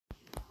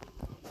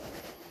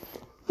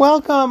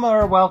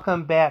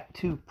Welcome back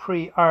to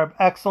Pre-Arb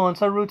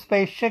Excellence, a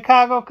roots-based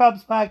Chicago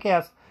Cubs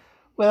podcast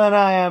with an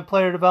eye on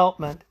player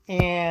development.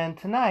 And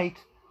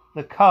tonight,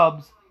 the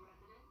Cubs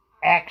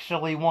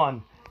actually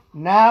won.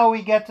 Now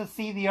we get to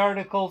see the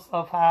articles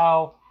of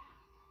how,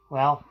 1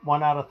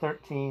 out of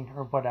 13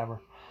 or whatever.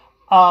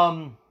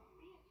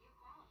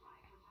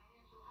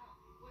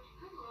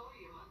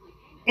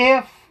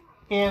 If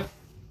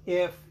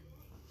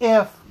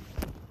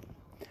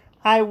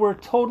I were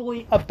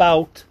totally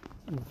about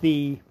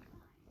the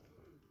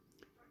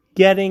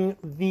getting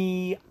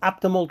the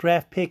optimal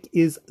draft pick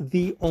is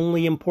the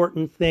only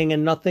important thing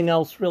and nothing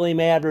else really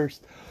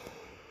matters,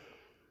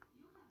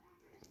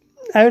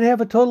 I would have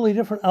a totally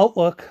different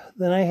outlook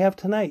than I have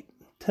tonight.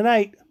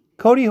 Tonight,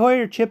 Cody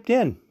Hoyer chipped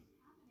in.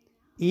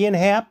 Ian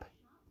Happ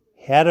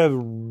had a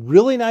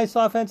really nice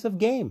offensive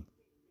game.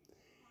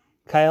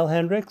 Kyle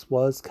Hendricks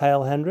was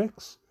Kyle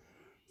Hendricks.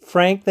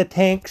 Frank the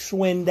Tank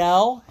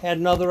Schwindel had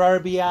another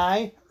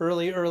RBI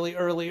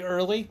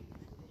early.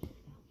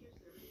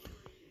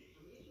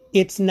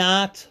 It's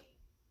not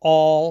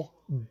all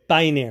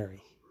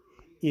binary.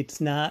 It's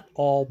not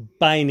all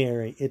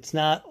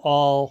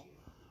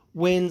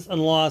wins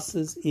and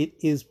losses. It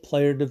is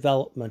player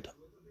development.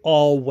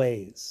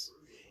 Always.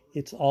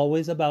 It's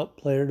always about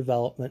player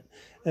development.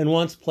 And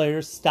once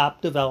players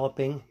stop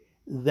developing,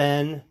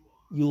 then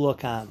you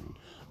look on.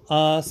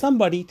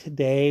 Somebody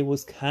today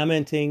was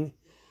commenting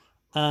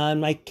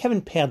on my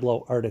Kevin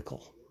Padlow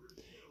article.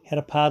 Had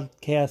a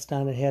podcast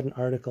on it, had an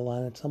article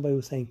on it. Somebody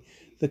was saying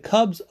the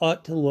Cubs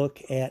ought to look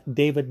at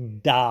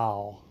David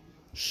Dahl.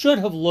 Should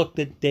have looked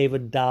at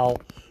David Dahl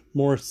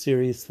more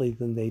seriously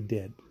than they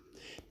did.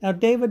 Now,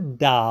 David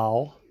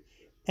Dahl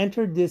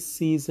entered this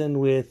season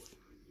with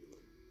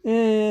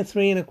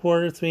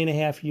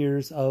 3.25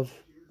 years of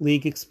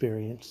league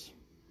experience.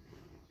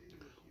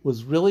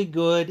 Was really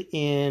good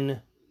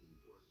in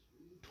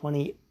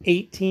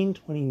 2018,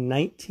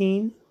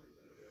 2019.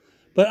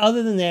 But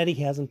other than that, he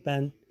hasn't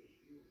been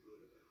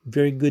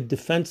very good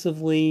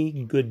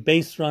defensively, good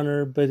base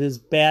runner, but his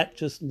bat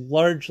just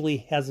largely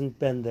hasn't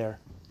been there.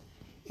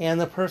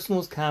 And the person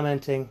was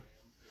commenting,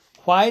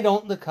 why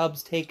don't the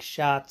Cubs take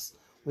shots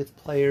with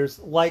players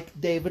like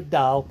David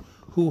Dahl,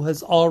 who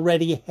has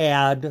already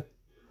had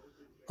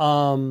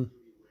an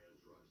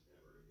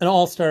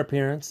all-star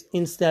appearance,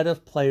 instead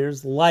of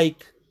players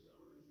like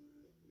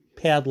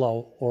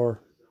Padlow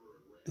or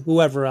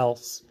whoever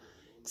else?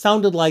 It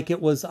sounded like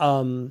it was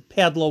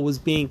Padlow was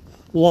being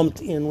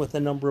lumped in with a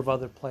number of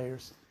other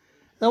players.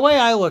 The way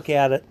I look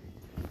at it,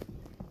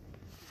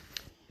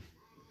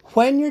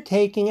 when you're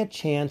taking a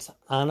chance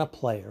on a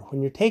player,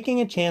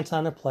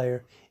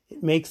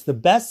 it makes the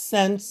best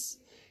sense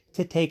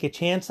to take a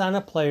chance on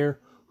a player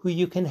who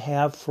you can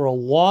have for a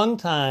long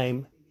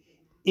time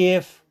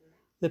if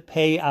the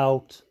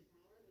payout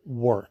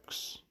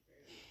works.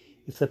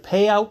 If the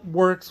payout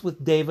works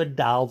with David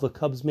Dahl, the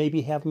Cubs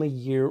maybe have him a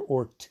year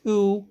or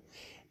two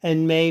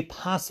and may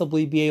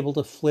possibly be able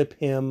to flip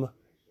him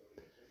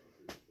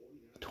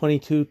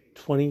 22,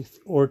 20,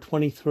 or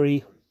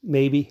 23,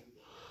 maybe.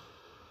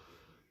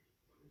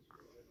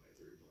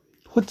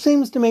 What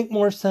seems to make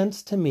more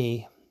sense to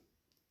me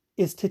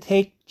is to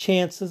take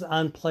chances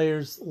on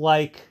players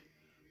like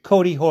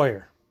Cody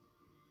Hoyer.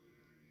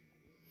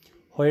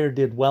 Hoyer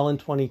did well in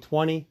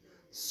 2020,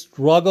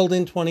 struggled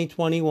in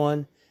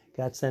 2021,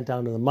 got sent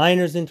down to the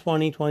minors in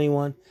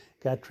 2021,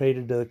 got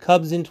traded to the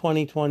Cubs in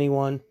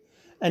 2021.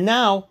 And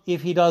now,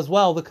 if he does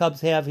well, the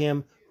Cubs have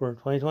him for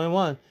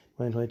 2021,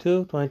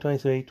 2022,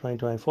 2023,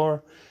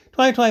 2024,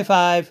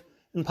 2025,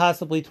 and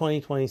possibly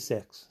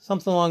 2026.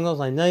 Something along those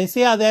lines. Now, you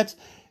see how that's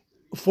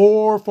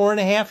 4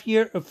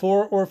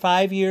 or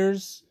 5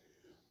 years,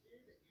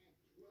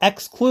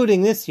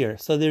 excluding this year.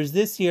 So there's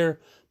this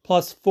year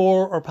plus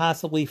 4 or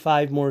possibly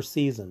 5 more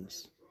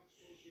seasons.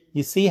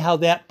 You see how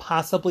that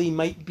possibly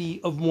might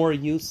be of more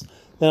use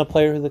than a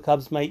player who the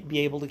Cubs might be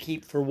able to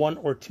keep for 1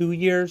 or 2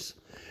 years.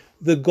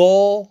 The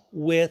goal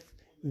with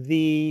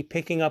the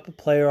picking up a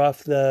player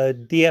off the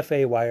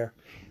DFA wire,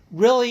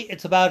 really,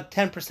 it's about a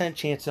 10%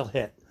 chance he'll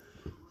hit.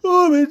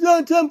 Oh, it's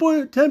not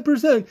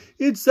 10%.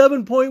 It's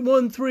 7.13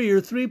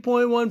 or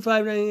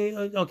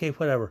 3.15. Okay,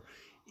 whatever.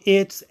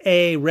 It's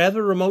a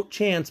rather remote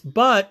chance,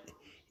 but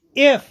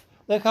if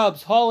the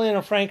Cubs haul in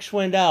a Frank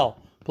Schwindel,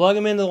 plug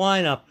him into the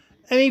lineup,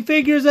 and he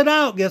figures it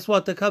out, guess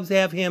what? The Cubs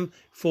have him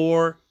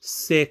for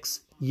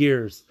 6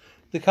 years.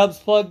 The Cubs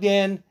plugged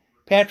in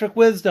Patrick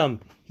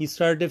Wisdom. He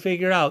started to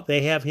figure out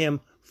they have him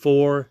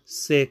for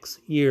 6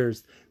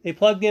 years. They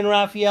plugged in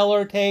Rafael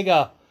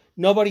Ortega.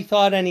 Nobody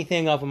thought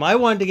anything of him. I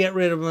wanted to get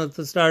rid of him at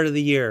the start of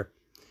the year.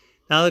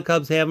 Now the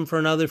Cubs have him for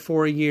another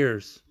 4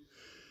 years.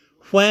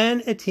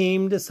 When a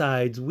team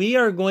decides we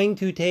are going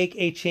to take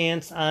a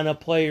chance on a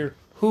player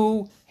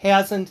who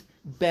hasn't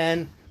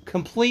been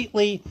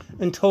completely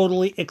and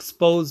totally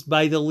exposed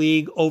by the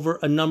league over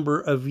a number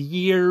of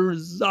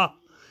years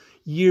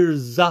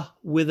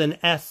with an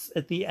S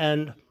at the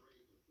end,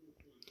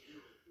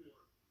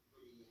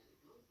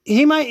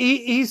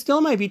 he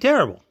still might be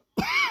terrible.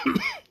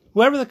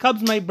 Whoever the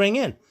Cubs might bring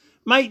in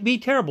might be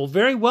terrible.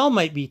 Very well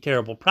might be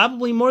terrible.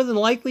 Probably more than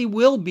likely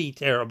will be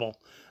terrible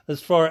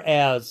as far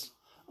as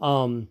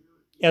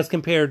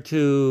compared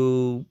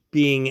to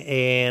being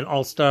an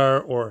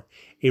all-star or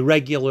a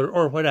regular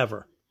or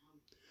whatever.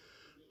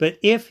 But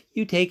if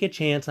you take a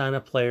chance on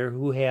a player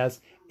who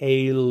has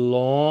a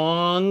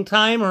long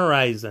time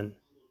horizon,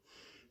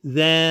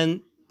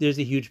 then there's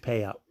a huge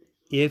payout.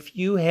 If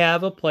you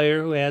have a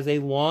player who has a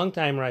long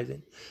time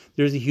horizon,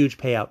 there's a huge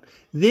payout.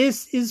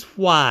 This is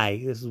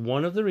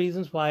one of the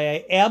reasons why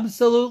I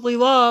absolutely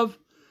love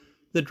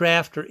the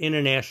draft or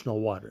international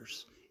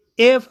waters.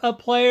 If a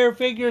player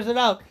figures it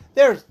out,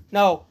 there's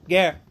no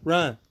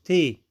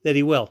guarantee that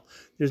he will.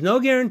 There's no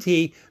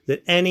guarantee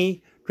that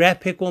any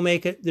draft pick will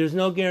make it. There's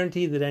no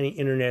guarantee that any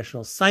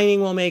international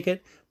signing will make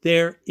it.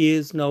 There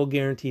is no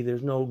guarantee.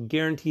 There's no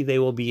guarantee they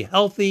will be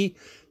healthy.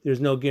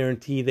 There's no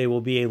guarantee they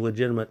will be a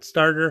legitimate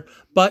starter.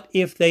 But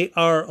if they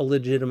are a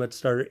legitimate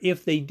starter,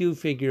 if they do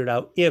figure it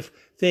out, if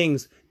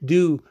things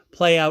do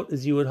play out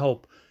as you would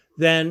hope,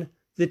 then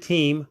the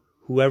team,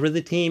 whoever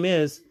the team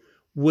is,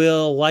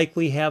 will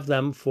likely have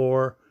them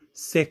for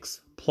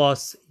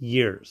 6+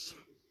 years.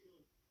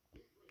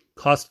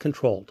 Cost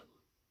controlled.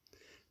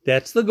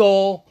 That's the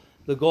goal.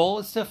 The goal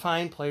is to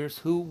find players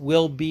who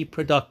will be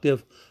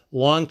productive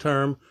long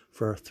term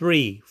for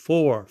 3,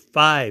 4,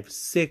 5,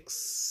 6,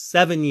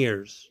 7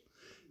 years.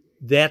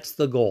 That's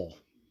the goal.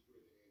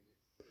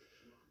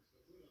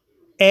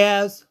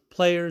 As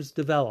players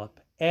develop,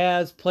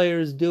 as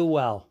players do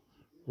well,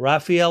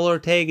 Rafael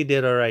Ortega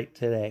did all right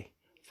today.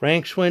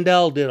 Frank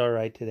Schwindel did all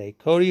right today.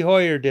 Cody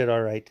Hoyer did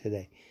all right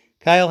today.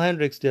 Kyle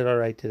Hendricks did all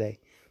right today.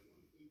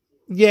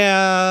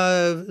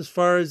 Yeah, as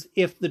far as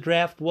if the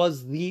draft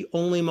was the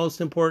only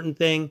most important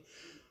thing,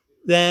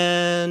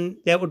 then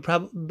that would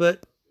probably,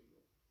 but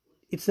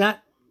it's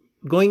not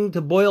going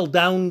to boil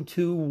down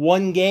to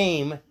one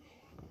game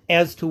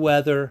as to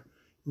whether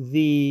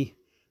the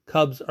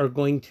Cubs are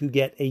going to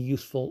get a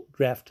useful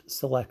draft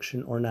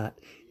selection or not.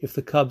 If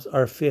the Cubs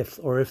are 5th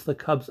or if the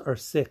Cubs are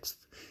 6th,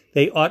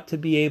 they ought to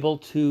be able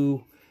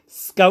to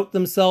scout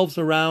themselves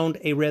around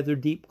a rather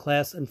deep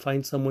class and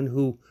find someone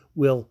who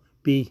will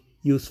be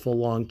useful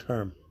long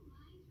term.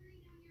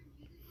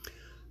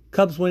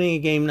 Cubs winning a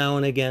game now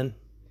and again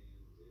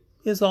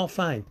is all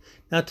fine.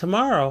 Now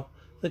tomorrow,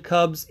 the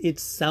Cubs, it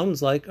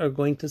sounds like, are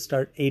going to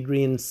start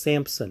Adrian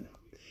Sampson.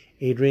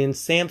 Adrian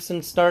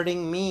Sampson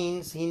starting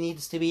means he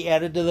needs to be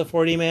added to the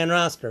 40-man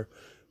roster,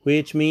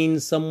 which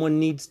means someone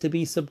needs to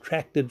be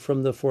subtracted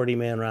from the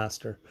 40-man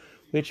roster,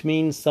 which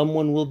means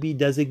someone will be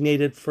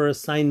designated for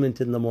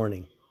assignment in the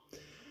morning.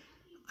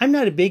 I'm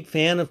not a big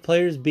fan of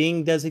players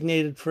being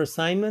designated for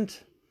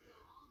assignment,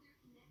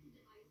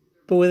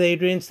 but with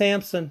Adrian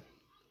Sampson,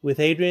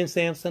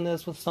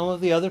 as with some of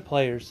the other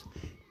players,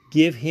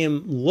 give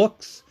him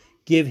looks,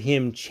 give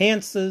him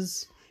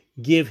chances,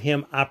 give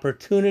him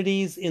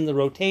opportunities in the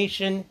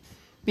rotation,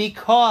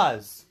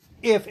 because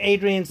if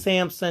Adrian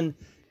Sampson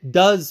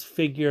does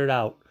figure it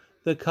out,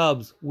 the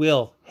Cubs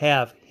will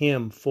have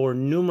him for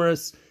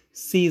numerous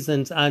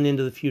seasons on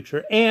into the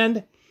future.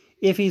 And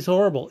if he's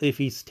horrible, if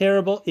he's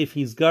terrible, if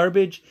he's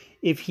garbage,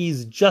 if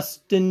he's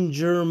Justin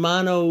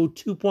Germano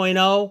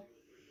 2.0,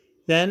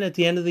 then at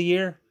the end of the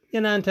year, you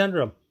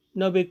non-tender him.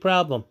 No big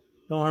problem.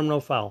 No harm, no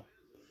foul.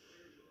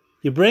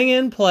 You bring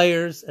in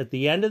players at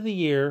the end of the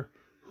year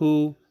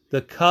who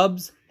the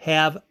Cubs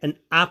have an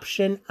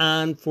option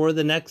on for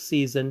the next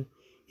season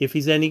if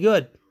he's any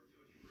good.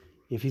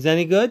 If he's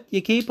any good,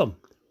 you keep him.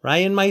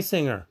 Ryan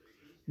Meisinger,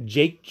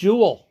 Jake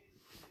Jewell,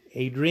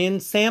 Adrian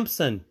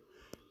Sampson.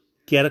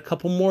 Get a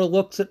couple more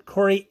looks at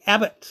Corey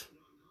Abbott.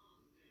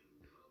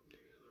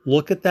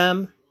 Look at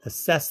them,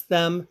 assess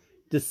them,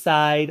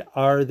 decide,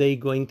 are they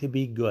going to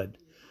be good?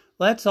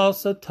 Let's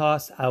also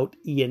toss out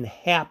Ian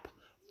Happ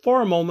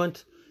for a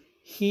moment.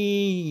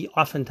 He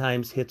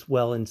oftentimes hits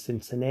well in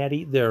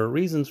Cincinnati. There are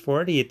reasons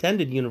for it. He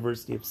attended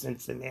University of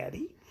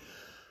Cincinnati.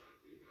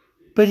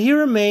 But he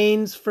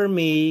remains, for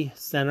me,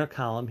 center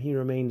column. He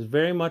remains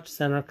very much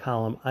center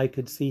column. I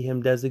could see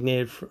him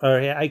designated, or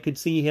I could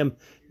see him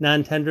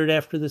non-tendered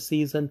after the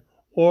season,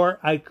 or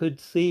I could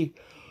see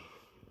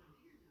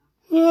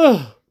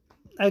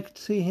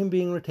him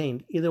being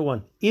retained. Either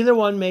one. Either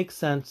one makes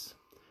sense,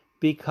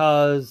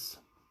 because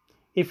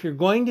if you're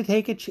going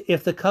to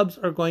if the Cubs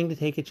are going to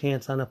take a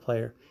chance on a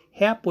player,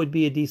 Happ would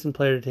be a decent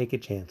player to take a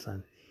chance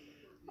on.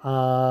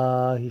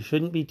 He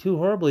shouldn't be too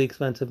horribly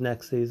expensive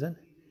next season.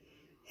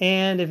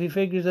 And if he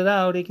figures it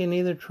out, he can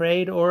either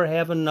trade or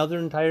have another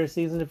entire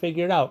season to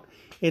figure it out.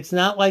 It's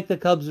not like the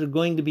Cubs are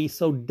going to be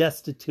so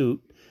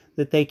destitute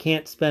that they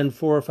can't spend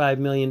 $4 or $5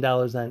 million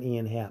on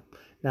Ian Happ.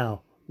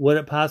 Now, would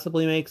it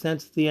possibly make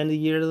sense at the end of the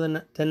year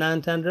to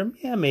non-tender him?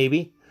 Yeah,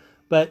 maybe.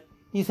 But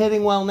he's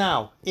hitting well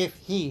now. If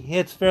he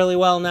hits fairly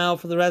well now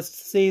for the rest of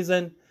the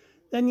season,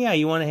 then yeah,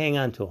 you want to hang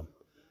on to him.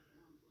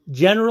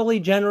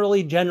 Generally,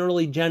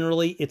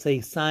 it's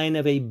a sign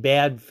of a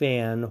bad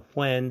fan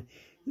when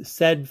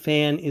said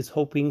fan is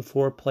hoping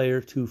for a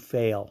player to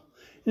fail.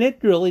 And it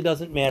really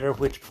doesn't matter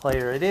which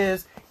player it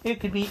is.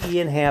 It could be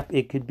Ian Happ.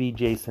 It could be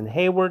Jason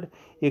Hayward.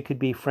 It could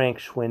be Frank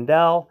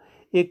Schwindel.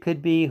 It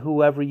could be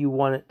whoever you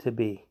want it to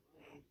be.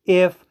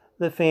 If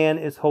the fan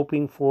is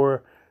hoping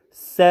for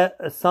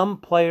some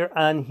player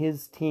on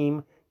his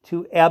team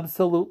to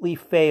absolutely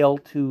fail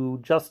to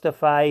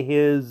justify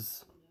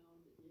his...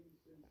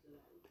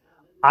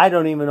 I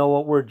don't even know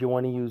what word you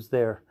want to use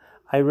there.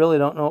 I really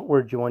don't know what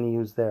word you want to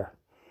use there.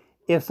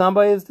 If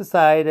somebody has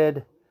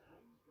decided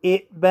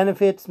it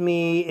benefits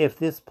me if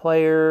this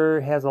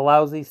player has a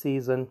lousy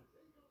season,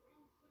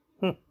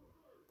 well,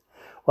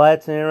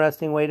 that's an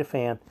interesting way to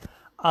fan.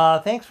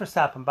 Thanks for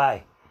stopping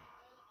by.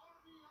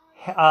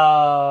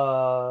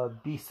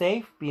 Be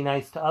safe, be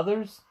nice to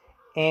others,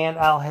 and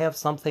I'll have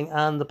something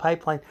on the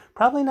pipeline.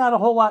 Probably not a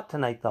whole lot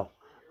tonight, though.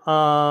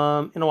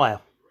 In a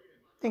while.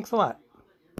 Thanks a lot.